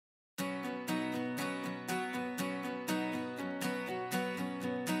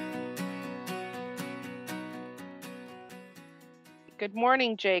Good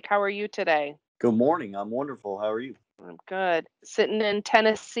morning, Jake. How are you today? Good morning. I'm wonderful. How are you? I'm good. Sitting in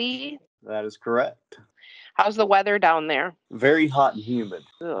Tennessee. That is correct. How's the weather down there? Very hot and humid.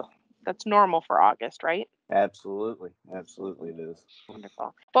 Ugh, that's normal for August, right? Absolutely. Absolutely it is.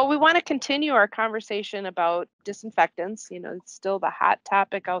 Wonderful. Well, we want to continue our conversation about disinfectants. It's still the hot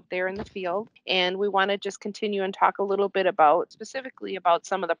topic out there in the field. And we want to just continue and talk a little bit about specifically about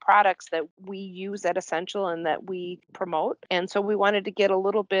some of the products that we use at Essential and that we promote. And so we wanted to get a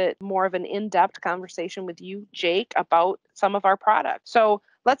little bit more of an in depth conversation with you, Jake, about some of our products. So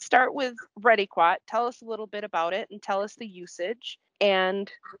let's start with ReadyQuat. Tell us a little bit about it and tell us the usage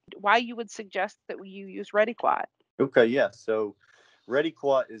and why you would suggest that you use ReadyQuat. Okay, yeah. So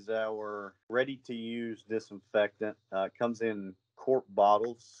ReadyQuat is our ready-to-use disinfectant. It comes in quart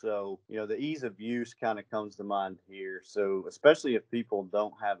bottles. So, the ease of use kind of comes to mind here. So, especially if people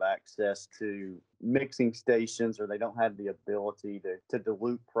don't have access to mixing stations or they don't have the ability to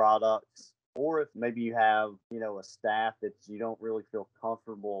dilute products, or if maybe you have, a staff that you don't really feel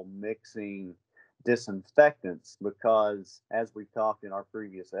comfortable mixing disinfectants, because as we've talked in our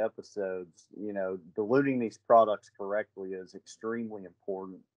previous episodes, diluting these products correctly is extremely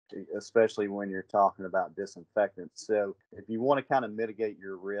important, especially when you're talking about disinfectants. So if you want to kind of mitigate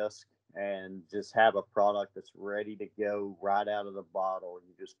your risk and just have a product that's ready to go right out of the bottle,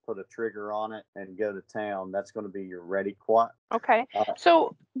 you just put a trigger on it and go to town. That's going to be your ReadyQuat. Okay.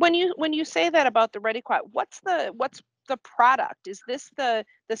 So when you say that about the ReadyQuat, what's the product? Is this the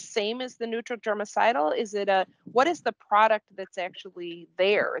same as the neutral germicidal? What is the product that's actually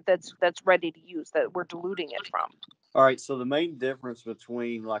there that's ready to use that we're diluting it from? All right, so the main difference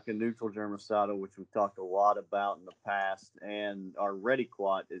between like a neutral germicidal, which we've talked a lot about in the past, and our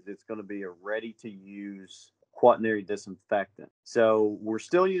ReadyQuat is it's going to be a ready-to-use quaternary disinfectant. So we're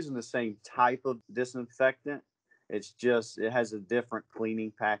still using the same type of disinfectant. It's just it has a different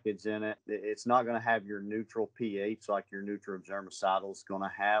cleaning package in it. It's not going to have your neutral pH like your neutral germicidal is going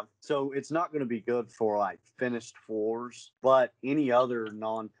to have. So it's not going to be good for like finished floors, but any other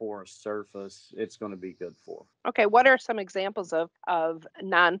non-porous surface, it's going to be good for. Okay, what are some examples of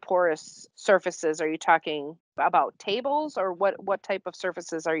non-porous surfaces? Are you talking about tables or what type of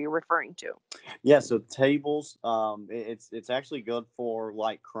surfaces are you referring to? Yeah, so tables, it's actually good for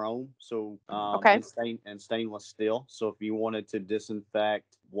light chrome, so Okay. and stainless steel. So if you wanted to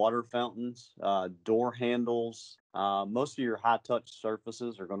disinfect water fountains, door handles, most of your high touch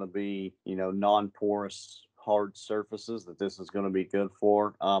surfaces are going to be non-porous hard surfaces that this is going to be good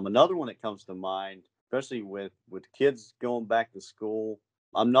for. Another one that comes to mind, especially with kids going back to school,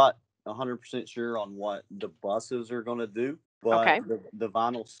 I'm not 100% sure on what the buses are going to do. But Okay. the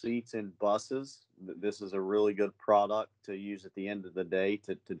vinyl seats in buses, this is a really good product to use at the end of the day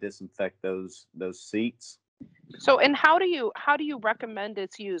to disinfect those seats. So, and how do you recommend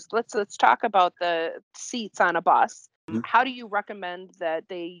it's used? Let's talk about the seats on a bus. Mhm. How do you recommend that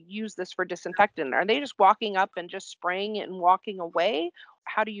they use this for disinfectant? Are they just walking up and just spraying it and walking away?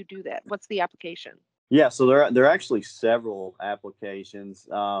 How do you do that? What's the application? Yeah, so there are actually several applications.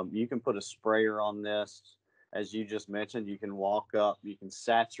 You can put a sprayer on this, as you just mentioned. You can walk up, you can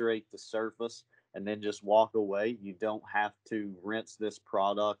saturate the surface, and then just walk away. You don't have to rinse this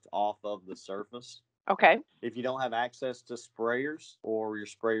product off of the surface. Okay. If you don't have access to sprayers or your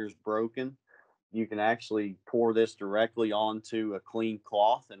sprayer's broken, you can actually pour this directly onto a clean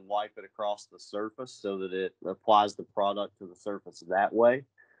cloth and wipe it across the surface so that it applies the product to the surface that way.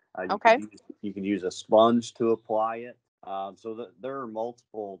 Okay. You can use a sponge to apply it. There are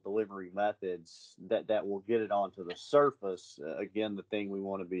multiple delivery methods that will get it onto the surface. Again, the thing we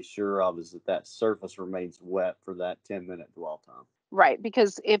want to be sure of is that surface remains wet for that 10-minute dwell time. Right,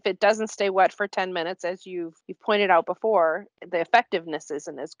 because if it doesn't stay wet for 10 minutes, as you've pointed out before, the effectiveness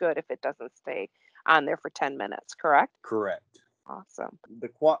isn't as good if it doesn't stay on there for 10 minutes, correct? Correct. Awesome. The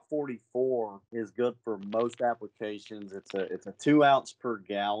Quat 44 is good for most applications. It's a 2 ounce per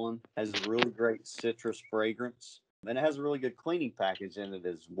gallon. Has a really great citrus fragrance, and it has a really good cleaning package in it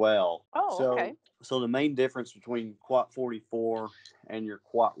as well. Oh, okay. So the main difference between Quat 44 and your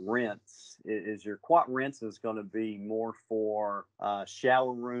Quat Rinse is your Quat Rinse is going to be more for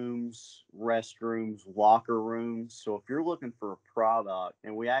shower rooms, restrooms, locker rooms. So if you're looking for a product,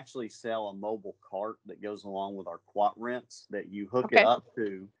 and we actually sell a mobile cart that goes along with our Quat Rinse that you hook it Okay. up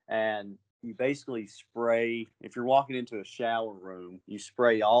to, and you basically spray. If you're walking into a shower room, you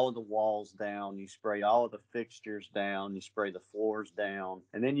spray all of the walls down, you spray all of the fixtures down, you spray the floors down,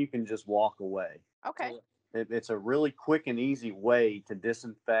 and then you can just walk away. Okay. It's a really quick and easy way to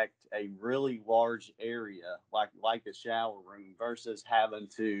disinfect a really large area like a shower room versus having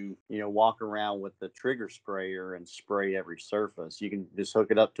to walk around with the trigger sprayer and spray every surface. You can just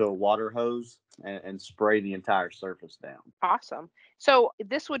hook it up to a water hose and spray the entire surface down. Awesome. So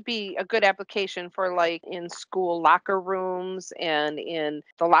this would be a good application for like in school locker rooms and in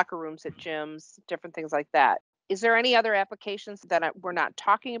the locker rooms at gyms, different things like that. Is there any other applications that we're not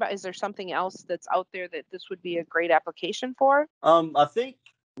talking about? Is there something else that's out there that this would be a great application for? I think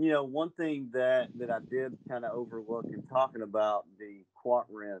one thing that I did kind of overlook in talking about the Quat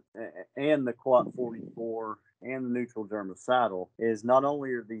Rent and the Quat 44 and the neutral germicidal is not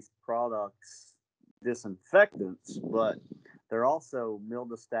only are these products disinfectants, but they're also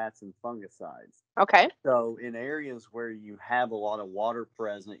mildostats and fungicides. Okay. So in areas where you have a lot of water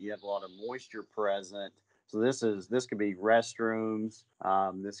present, you have a lot of moisture present. So this could be restrooms.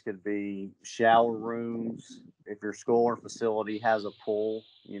 This could be shower rooms. If your school or facility has a pool,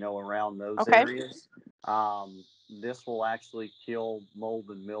 around those Okay. areas, this will actually kill mold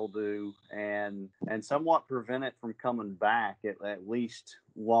and mildew and somewhat prevent it from coming back at least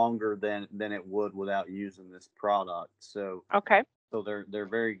longer than it would without using this product. Okay. So they're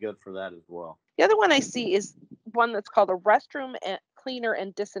very good for that as well. The other one I see is one that's called a restroom cleaner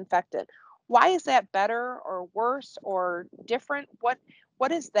and disinfectant. Why is that better or worse or different?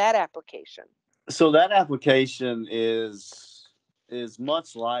 What is that application? So that application is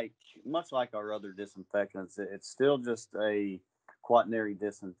much like our other disinfectants. It's still just a quaternary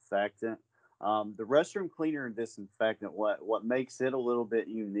disinfectant. The restroom cleaner and disinfectant, what makes it a little bit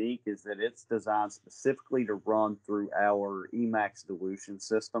unique is that it's designed specifically to run through our Emax dilution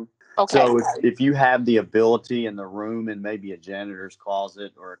system. Okay. So if you have the ability in the room and maybe a janitor's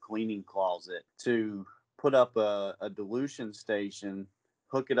closet or a cleaning closet to put up a dilution station,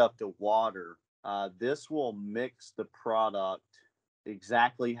 hook it up to water, this will mix the product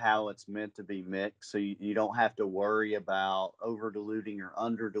exactly how it's meant to be mixed. So you don't have to worry about over diluting or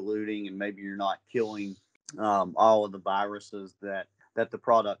under diluting, and maybe you're not killing all of the viruses that the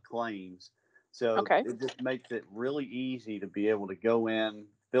product claims. So Okay. it just makes it really easy to be able to go in,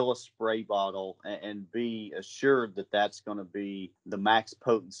 fill a spray bottle, and be assured that that's going to be the max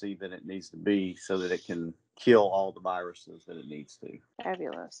potency that it needs to be so that it can kill all the viruses that it needs to.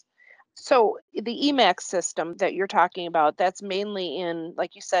 Fabulous. So the Emacs system that you're talking about, that's mainly in,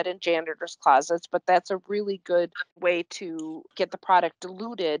 like you said, in janitor's closets, but that's a really good way to get the product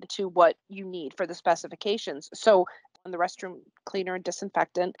diluted to what you need for the specifications. So the restroom cleaner and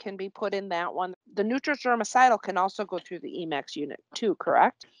disinfectant can be put in that one. The nutrigermicidal can also go through the Emacs unit too,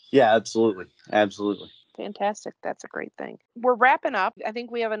 correct? Yeah, absolutely. Absolutely. Fantastic. That's a great thing. We're wrapping up. I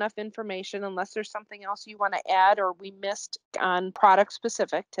think we have enough information unless there's something else you want to add or we missed on product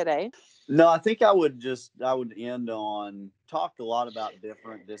specific today. No, I think I would end on talked a lot about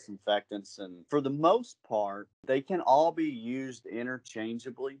different disinfectants, and for the most part they can all be used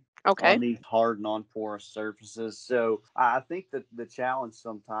interchangeably on Okay. these hard non-porous surfaces. So I think that the challenge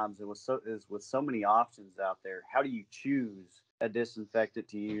sometimes is with so many options out there, how do you choose a disinfectant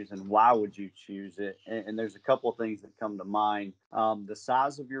to use and why would you choose it? And there's a couple of things that come to mind. The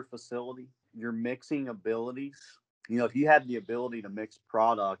size of your facility, your mixing abilities. If you have the ability to mix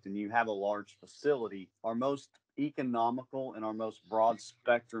product and you have a large facility, our most economical and our most broad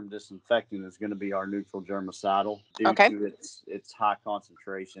spectrum disinfectant is going to be our neutral germicidal due Okay. to its high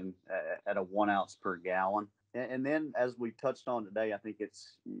concentration at a 1 ounce per gallon. And then, as we touched on today, I think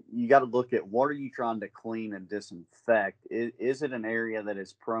it's you got to look at what are you trying to clean and disinfect. Is it an area that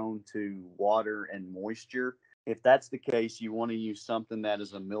is prone to water and moisture? If that's the case, you want to use something that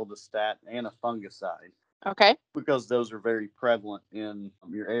is a mildostat and a fungicide Okay. because those are very prevalent in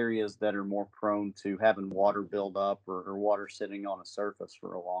your areas that are more prone to having water build up or water sitting on a surface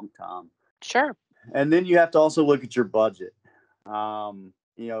for a long time. Sure. And then you have to also look at your budget.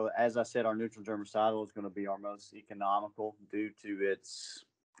 As I said, our neutral germicidal is going to be our most economical due to its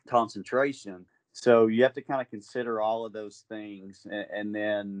concentration. So you have to kind of consider all of those things, and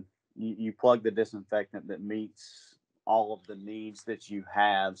then you plug the disinfectant that meets all of the needs that you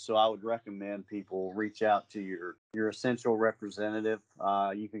have. So I would recommend people reach out to your essential representative.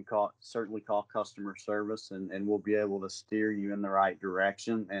 You can certainly call customer service, and we'll be able to steer you in the right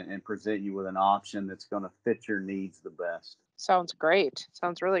direction and present you with an option that's going to fit your needs the best. Sounds great.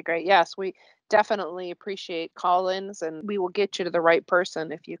 Sounds really great. Yes, we definitely appreciate call-ins and we will get you to the right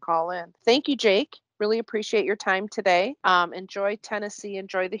person if you call in. Thank you, Jake. Really appreciate your time today. Enjoy Tennessee.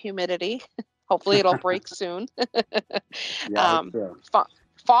 Enjoy the humidity. Hopefully it'll break soon. Yeah, I hope um, so. fa-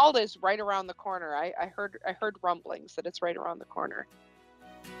 Fall is right around the corner. I heard rumblings that it's right around the corner.